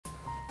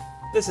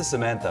This is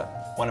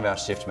Samantha, one of our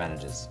shift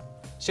managers.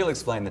 She'll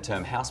explain the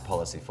term house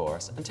policy for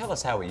us and tell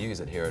us how we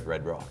use it here at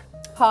Red Rock.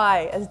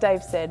 Hi, as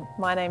Dave said,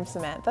 my name's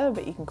Samantha,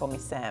 but you can call me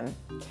Sam.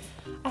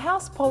 A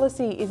house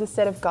policy is a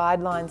set of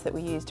guidelines that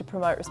we use to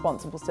promote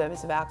responsible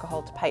service of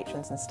alcohol to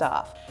patrons and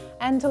staff,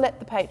 and to let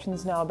the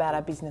patrons know about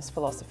our business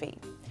philosophy.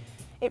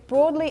 It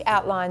broadly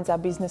outlines our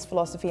business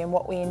philosophy and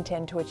what we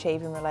intend to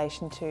achieve in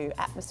relation to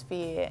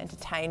atmosphere,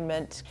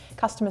 entertainment,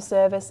 customer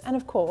service, and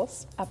of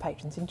course, our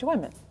patrons'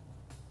 enjoyment.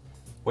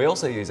 We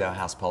also use our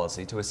house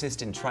policy to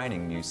assist in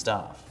training new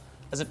staff,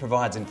 as it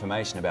provides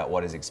information about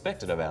what is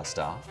expected of our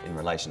staff in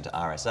relation to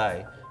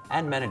RSA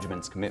and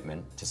management's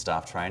commitment to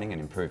staff training and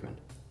improvement.